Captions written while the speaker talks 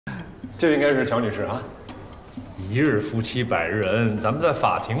这应该是乔女士啊。一日夫妻百日恩，咱们在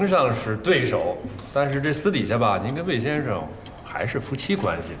法庭上是对手，但是这私底下吧，您跟魏先生还是夫妻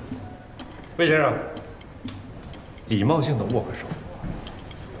关系。魏先生，礼貌性的握个手。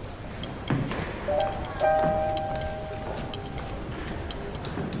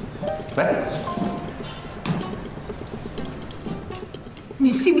来，你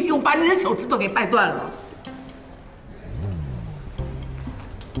信不信我把你的手指头给掰断了？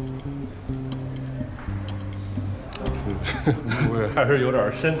我还是有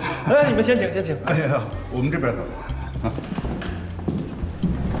点深。哎，你们先请，先请。哎呀，我们这边走。啊，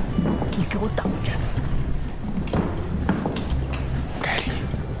你给我等着！该离，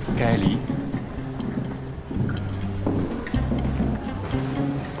该离。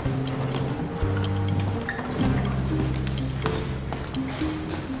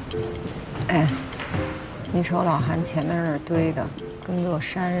哎，你瞅老韩前面那儿堆的，跟座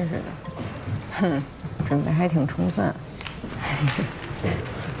山似的，哼，准备还挺充分。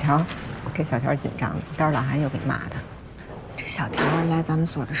瞧，给小条紧张的，到时候老韩又给骂他。这小条来咱们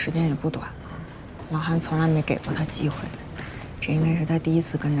所的时间也不短了，老韩从来没给过他机会，这应该是他第一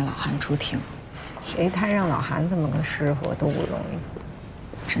次跟着老韩出庭。谁摊上老韩这么个师傅都不容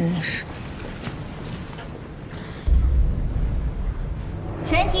易，真是。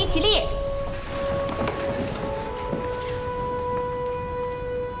全体起立。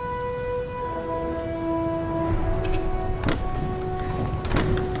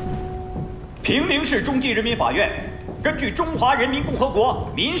平陵市中级人民法院根据《中华人民共和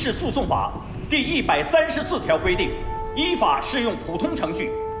国民事诉讼法》第134条规定，依法适用普通程序，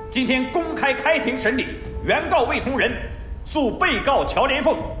今天公开开庭审理原告魏同仁诉被告乔连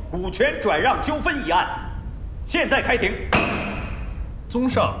凤股权转让纠纷一案。现在开庭。综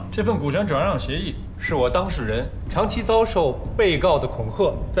上，这份股权转让协议是我当事人长期遭受被告的恐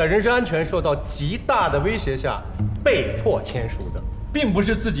吓，在人身安全受到极大的威胁下被迫签署的，并不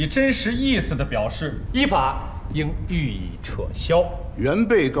是自己真实意思的表示，依法应予以撤销。原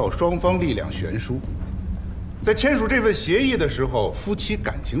被告双方力量悬殊，在签署这份协议的时候，夫妻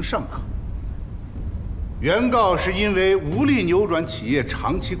感情尚可。原告是因为无力扭转企业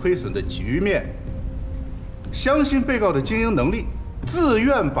长期亏损的局面，相信被告的经营能力，自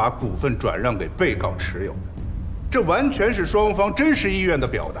愿把股份转让给被告持有，这完全是双方真实意愿的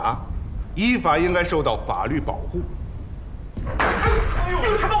表达，依法应该受到法律保护。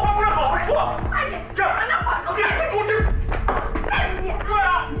有什么话不是好好说？哎呀，这还能话都别说这。对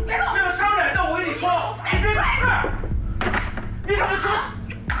啊，这个伤人的，我跟你说，你别是，你怎么说？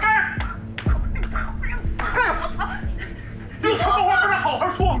有什么话不是好好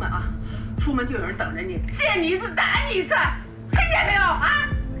说啊？出门就有人等着你，见你一次打你一次，听见没有啊？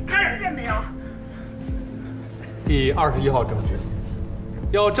听见没有？第21号证据，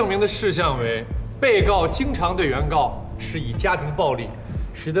要证明的事项为：被告经常对原告施以家庭暴力，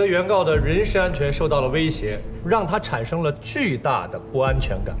使得原告的人身安全受到了威胁，让他产生了巨大的不安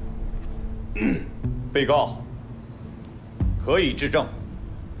全感。被告可以质证。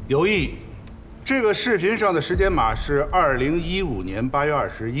有异议。这个视频上的时间码是2015年8月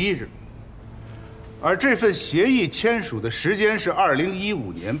21日，而这份协议签署的时间是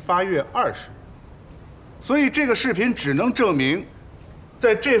2015年8月20日，所以这个视频只能证明，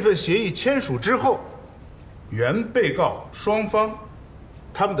在这份协议签署之后，原被告双方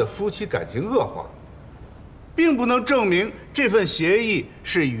他们的夫妻感情恶化，并不能证明这份协议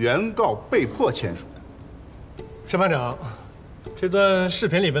是原告被迫签署的。审判长，这段视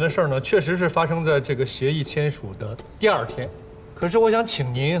频里面的事儿呢，确实是发生在这个协议签署的第2天。可是我想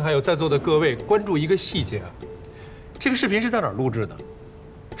请您还有在座的各位关注一个细节啊，这个视频是在哪儿录制的？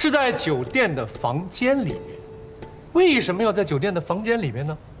是在酒店的房间里面。为什么要在酒店的房间里面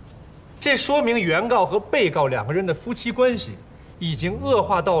呢？这说明原告和被告2个人的夫妻关系已经恶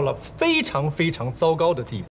化到了非常非常糟糕的地步。